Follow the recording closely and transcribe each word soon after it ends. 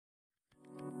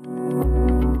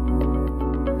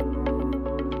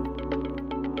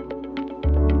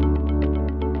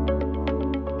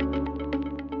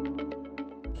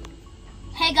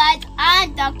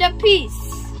Dr.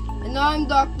 Peace. And I'm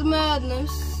Dr.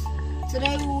 Madness.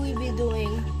 Today we will be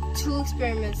doing 2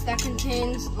 experiments that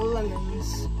contains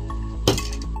lemons.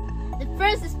 The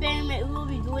first experiment we will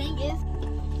be doing is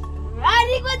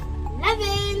writing with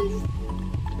lemons.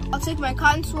 I'll take my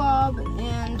cotton swab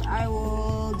and I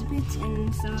will dip it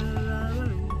in some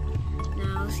lemon.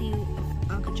 Now let's see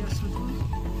if I can adjust something.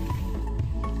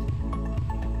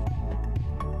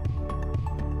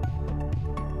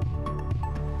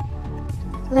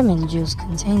 Lemon juice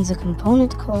contains a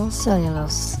component called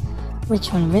cellulose,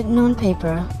 which when written on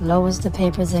paper lowers the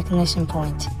paper's ignition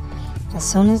point. As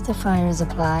soon as the fire is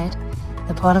applied,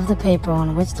 the part of the paper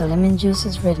on which the lemon juice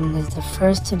is written is the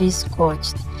first to be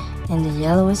scorched, and the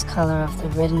yellowish color of the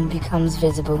written becomes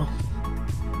visible.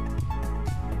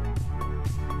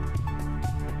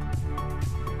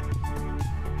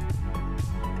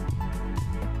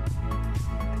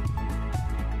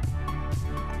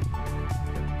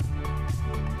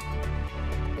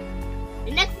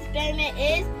 The next experiment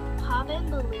is popping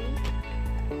balloon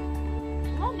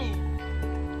lemon.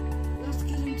 Let's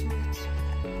get into it.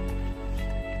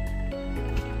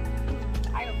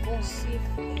 I don't know, see if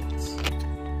it's...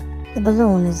 The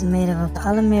balloon is made of a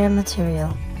polymer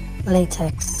material,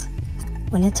 latex.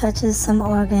 When it touches some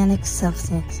organic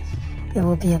substance, it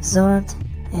will be absorbed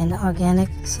in organic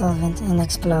solvent and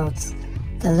explodes.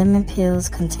 The lemon peels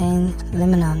contain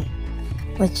limonene,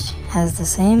 which has the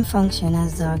same function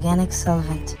as the organic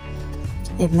solvent.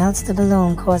 It melts the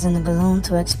balloon, causing the balloon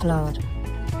to explode.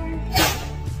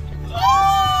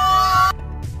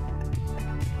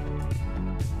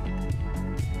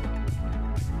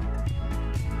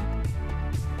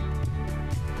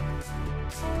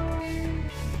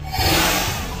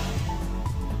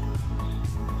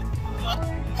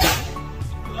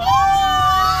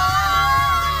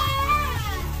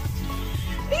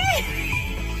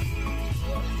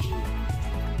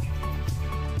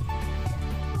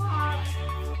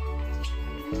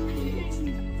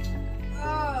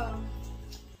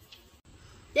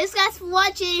 Thanks guys for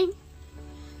watching.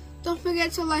 Don't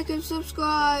forget to like and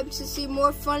subscribe to see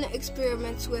more fun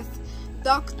experiments with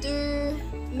Dr.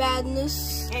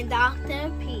 Madness And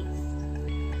Dr. Peace.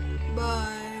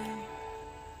 Bye.